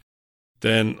productive,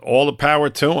 then all the power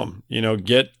to them.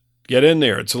 Get in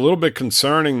there. It's a little bit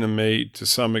concerning to me to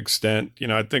some extent.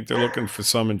 I think they're looking for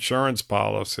some insurance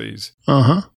policies.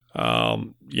 Uh-huh.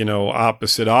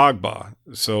 Opposite Agba.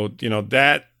 So,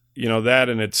 that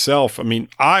in itself, I mean,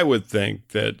 I would think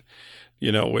that,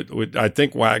 I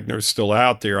think Wagner's still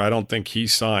out there. I don't think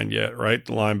he's signed yet, right?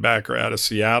 The linebacker out of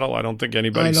Seattle. I don't think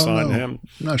anybody signed him.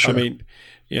 Not sure. I mean,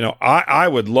 I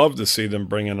would love to see them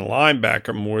bring in a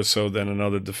linebacker more so than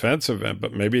another defensive end,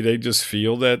 but maybe they just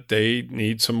feel that they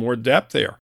need some more depth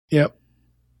there. Yep.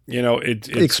 it's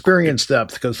experience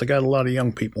depth because they got a lot of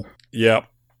young people. Yeah.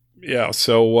 Yeah.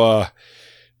 So,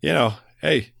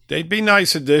 hey, they'd be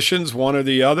nice additions, one or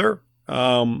the other.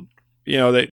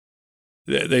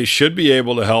 They should be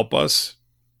able to help us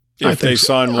if they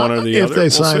sign one or the other. If they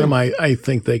sign them, I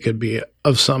think they could be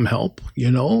of some help.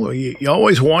 You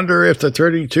always wonder if the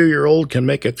 32-year-old can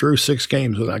make it through 6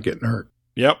 games without getting hurt.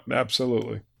 Yep,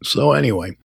 absolutely. So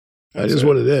anday, that is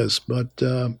what it is. But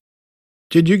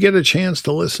did you get a chance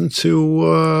to listen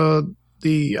to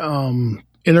the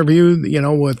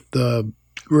interview, with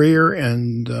Greer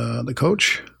and the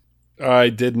coach? I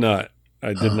did not.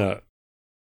 It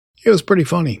was pretty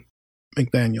funny,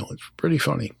 McDaniel. It's pretty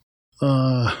funny.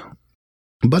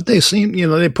 But they seem,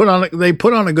 they put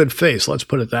on a good face. Let's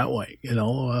put it that way.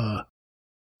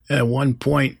 At one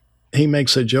point he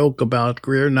makes a joke about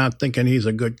Greer not thinking he's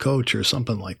a good coach or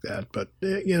something like that. But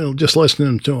just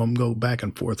listening to him go back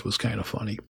and forth was kind of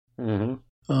funny.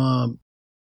 Mm-hmm.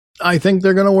 I think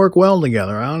they're going to work well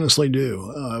together. I honestly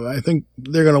do. I think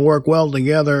they're going to work well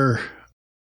together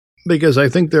because I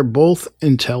think they're both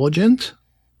intelligent,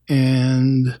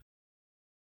 and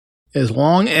as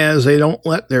long as they don't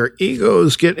let their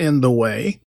egos get in the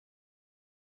way,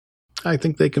 I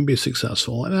think they can be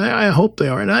successful. And I hope they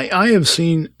are. And I have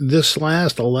seen this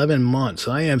last 11 months,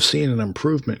 I have seen an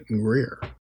improvement in Greer.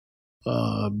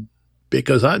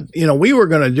 Because we were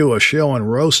going to do a show and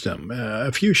roast him,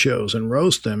 a few shows and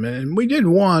roast him. And we did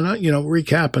one,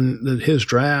 recapping his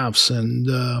drafts. And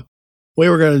we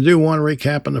were going to do one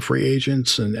recapping the free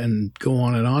agents and go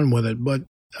on with it. But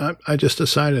I just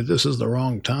decided this is the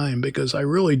wrong time because I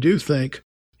really do think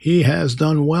he has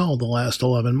done well the last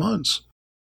 11 months.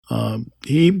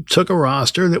 He took a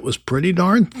roster that was pretty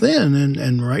darn thin,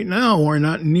 and right now we're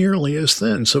not nearly as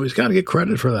thin. So he's got to get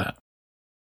credit for that.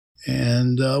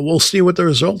 And we'll see what the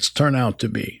results turn out to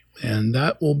be. And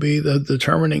that will be the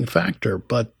determining factor.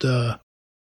 But the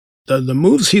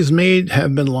moves he's made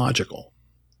have been logical.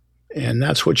 And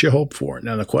that's what you hope for.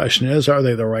 Now, the question is, are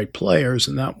they the right players?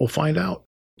 And that we'll find out.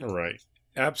 Right.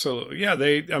 Absolutely. Yeah.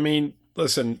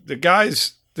 Listen, the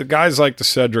guys like the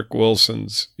Cedric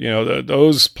Wilsons,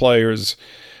 those players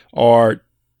are,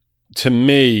 to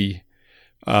me,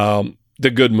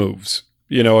 the good moves.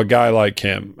 A guy like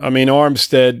him. I mean,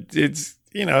 Armstead, is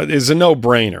a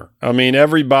no-brainer. I mean,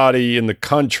 everybody in the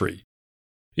country,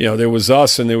 there was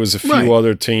us and there was a few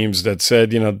other teams that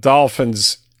said,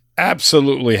 Dolphins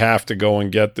absolutely have to go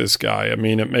and get this guy. I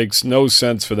mean, it makes no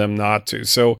sense for them not to.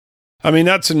 So, I mean,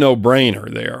 that's a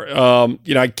no-brainer there.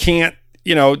 I can't,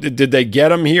 did they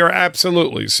get him here?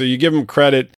 Absolutely. So you give him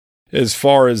credit as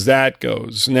far as that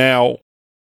goes. Now,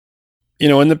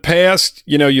 in the past,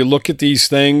 you look at these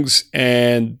things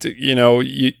and,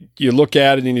 you look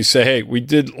at it and you say, hey, we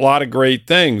did a lot of great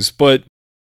things. But,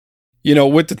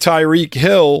 with the Tyreek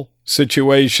Hill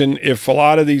situation, if a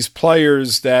lot of these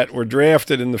players that were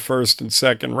drafted in the first and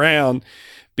second round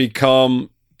become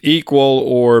equal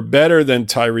or better than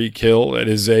Tyreek Hill at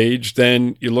his age,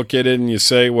 then you look at it and you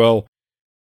say, well,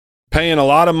 paying a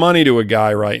lot of money to a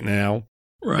guy right now.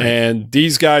 Right. And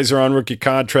these guys are on rookie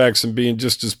contracts and being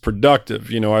just as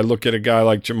productive. I look at a guy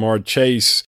like Jamar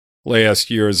Chase last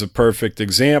year as a perfect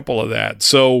example of that.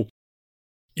 So,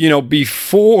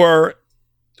 before,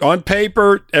 on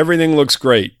paper, everything looks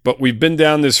great, but we've been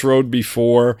down this road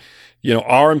before.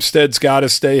 Armstead's got to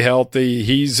stay healthy.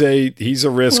 He's a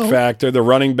risk factor. The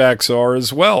running backs are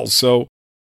as well. So,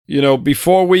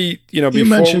 before we, you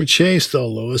mentioned Chase though,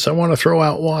 Lewis, I want to throw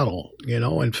out Waddle,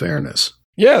 in fairness.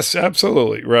 Yes,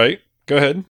 absolutely. Right. Go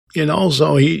ahead.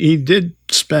 So he did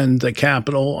spend the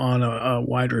capital on a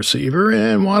wide receiver,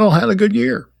 and Waddle had a good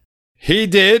year. He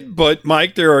did, but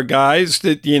Mike, there are guys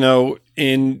that,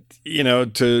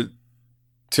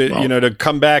 to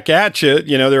come back at you,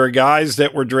 there are guys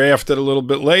that were drafted a little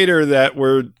bit later that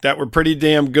were pretty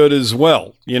damn good as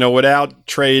well, without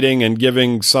trading and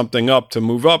giving something up to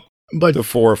move up. But the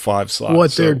 4 or 5 slots.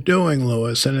 What they're doing,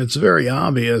 Lewis, and it's very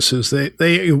obvious, is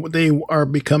they are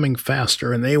becoming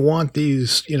faster, and they want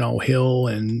these, Hill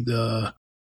and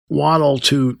Waddle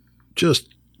to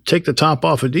just take the top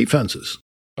off of defenses.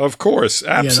 Of course,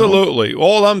 absolutely.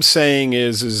 All I'm saying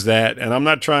is that, and I'm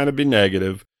not trying to be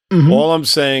negative. Mm-hmm. All I'm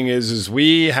saying is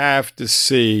we have to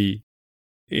see,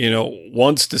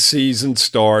 once the season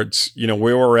starts,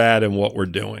 where we're at and what we're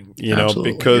doing.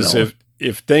 Absolutely. Because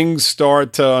if things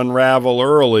start to unravel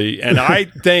early, and I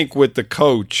think with the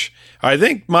coach, I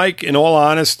think, Mike, in all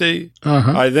honesty,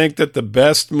 I think that the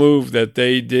best move that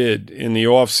they did in the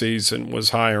offseason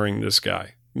was hiring this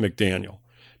guy, McDaniel.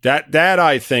 That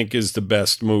I think is the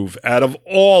best move out of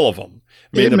all of them.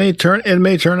 It may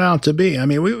turn out to be. I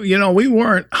mean, we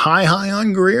weren't high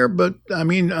on Greer, but I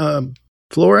mean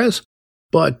Flores,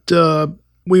 but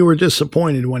we were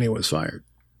disappointed when he was fired.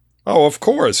 Oh, of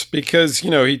course, because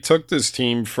he took this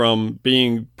team from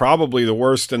being probably the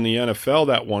worst in the NFL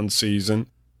that one season,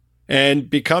 and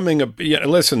becoming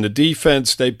listen, the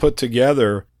defense they put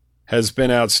together has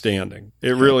been outstanding.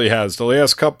 It really has. The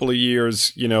last couple of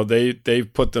years,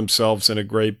 they've put themselves in a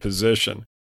great position.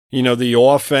 The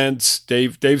offense,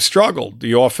 they've struggled.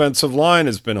 The offensive line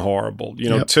has been horrible.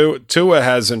 Tua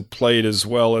hasn't played as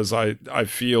well as I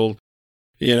feel.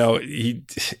 He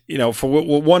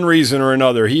for one reason or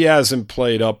another, he hasn't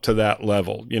played up to that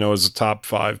level. As a top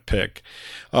 5 pick.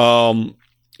 So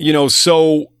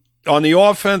on the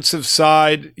offensive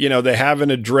side, they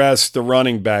haven't addressed the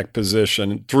running back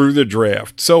position through the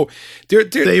draft. So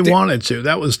they wanted to.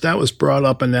 That was brought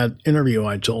up in that interview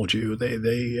I told you.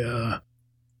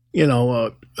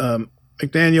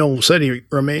 McDaniel said he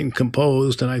remained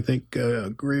composed, and I think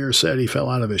Greer said he fell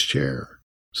out of his chair.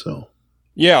 So,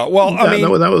 yeah, well,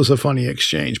 that was a funny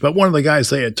exchange. But one of the guys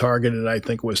they had targeted, I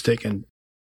think, was taken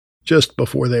just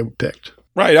before they were picked.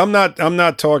 Right. I'm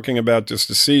not talking about just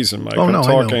the season, Mike. I'm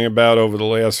talking about over the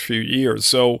last few years.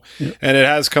 So, and it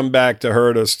has come back to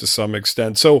hurt us to some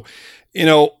extent. So,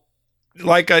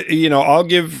 I'll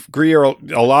give Greer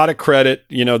a lot of credit.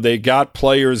 They got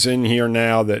players in here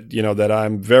now that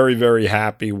I'm very, very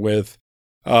happy with.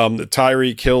 The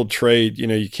Tyreek Hill trade,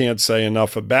 you can't say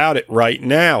enough about it right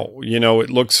now. It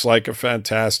looks like a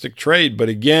fantastic trade. But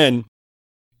again,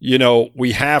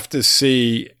 we have to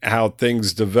see how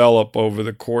things develop over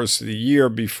the course of the year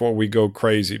before we go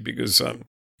crazy because,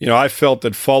 I felt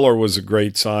that Fuller was a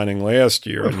great signing last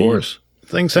year. Of course.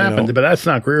 Things happened, but that's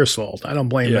not Greer's fault. I don't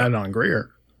blame that on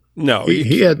Greer. No.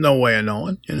 He had no way of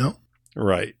knowing,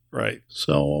 Right.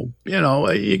 So,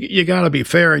 you got to be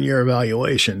fair in your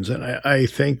evaluations. And I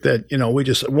think that, we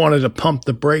just wanted to pump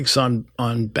the brakes on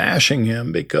bashing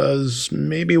him because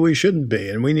maybe we shouldn't be,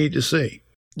 and we need to see.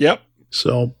 Yep.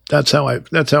 So that's how I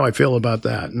feel about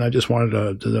that. And I just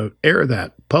wanted to air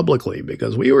that publicly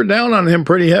because we were down on him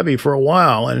pretty heavy for a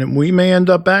while, and we may end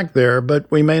up back there,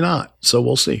 but we may not. So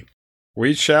we'll see.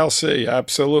 We shall see.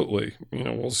 Absolutely.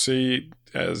 We'll see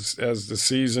as the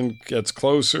season gets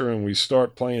closer and we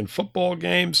start playing football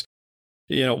games.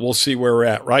 We'll see where we're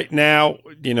at. Right now,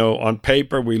 on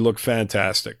paper, we look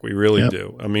fantastic. We really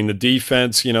do. I mean, the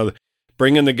defense,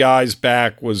 bringing the guys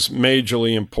back was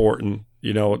majorly important.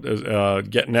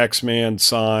 Getting X-Man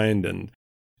signed and,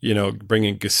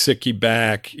 bringing Gesicki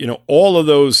back, all of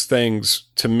those things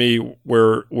to me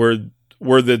were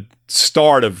the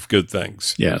start of good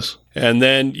things. Yes. And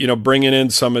then, bringing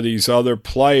in some of these other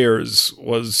players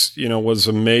was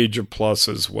a major plus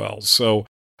as well. So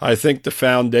I think the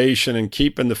foundation and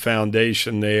keeping the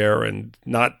foundation there and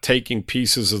not taking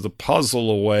pieces of the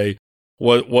puzzle away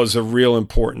was a real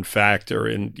important factor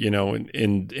in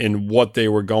what they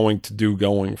were going to do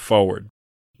going forward.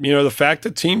 The fact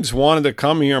that teams wanted to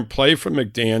come here and play for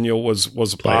McDaniel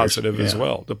was a positive as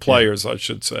well. The players, I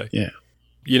should say. Yeah.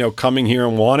 Coming here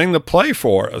and wanting to play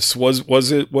for us was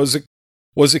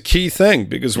a key thing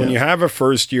because when you have a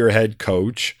first-year head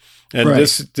coach, and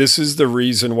this is the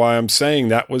reason why I'm saying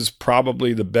that was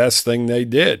probably the best thing they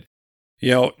did.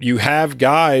 You have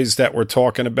guys that were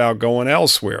talking about going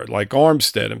elsewhere, like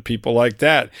Armstead and people like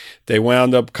that. They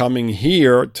wound up coming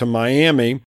here to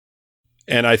Miami,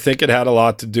 and I think it had a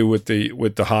lot to do with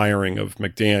the hiring of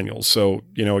McDaniel. So,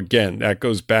 again, that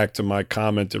goes back to my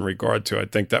comment in regard to I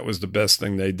think that was the best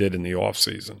thing they did in the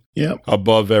offseason. Yep.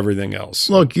 Above everything else.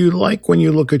 Look, you like when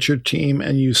you look at your team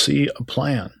and you see a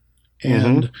plan.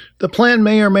 And the plan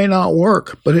may or may not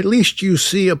work, but at least you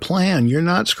see a plan. You're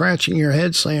not scratching your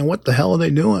head saying, what the hell are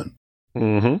they doing?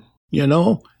 And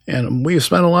we've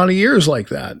spent a lot of years like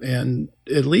that. And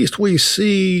at least we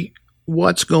see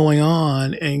what's going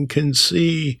on and can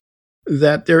see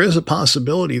that there is a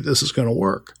possibility this is going to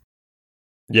work.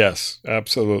 Yes,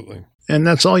 absolutely. And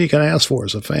that's all you can ask for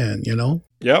as a fan,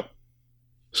 Yep.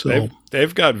 So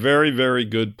they've got very, very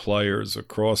good players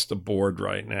across the board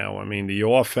right now. I mean, the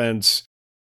offense,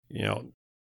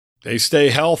 they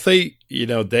stay healthy.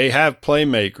 They have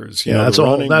playmakers.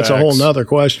 That's a whole nother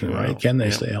question, right? Can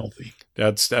they stay healthy?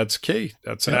 That's key.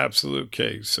 That's an absolute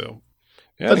key. So,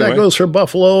 but that goes for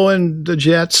Buffalo and the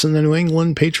Jets and the New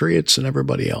England Patriots and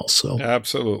everybody else. So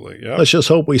absolutely, yeah. Let's just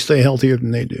hope we stay healthier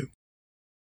than they do.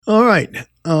 All right.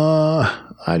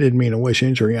 I didn't mean to wish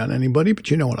injury on anybody,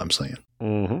 but you know what I'm saying.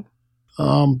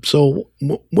 So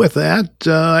with that,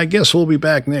 I guess we'll be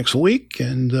back next week,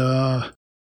 and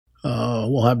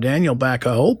we'll have Daniel back,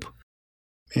 I hope.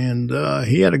 And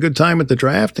he had a good time at the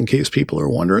draft, in case people are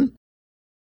wondering.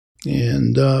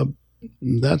 And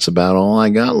that's about all I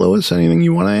got, Lewis. Anything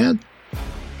you want to add?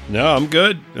 No, I'm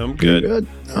good. I'm good. Good.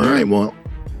 All right. Well,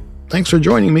 thanks for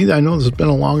joining me. I know this has been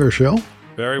a longer show.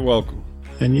 Very welcome.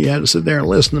 And you had to sit there and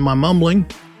listen to my mumbling.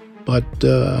 But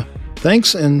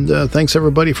thanks, and thanks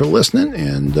everybody for listening,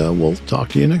 and we'll talk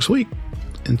to you next week.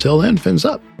 Until then, fins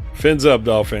up. Fins up,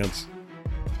 Dolphins.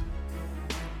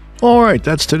 All right,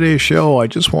 that's today's show. I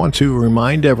just want to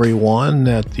remind everyone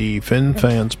that the Fin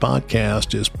Fans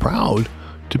podcast is proud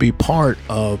to be part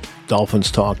of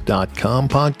DolphinsTalk.com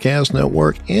podcast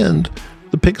network and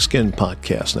the Pigskin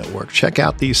Podcast Network. Check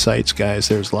out these sites, guys.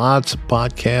 There's lots of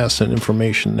podcasts and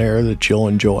information there that you'll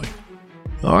enjoy.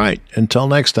 All right, until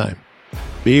next time,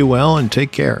 be well and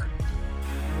take care.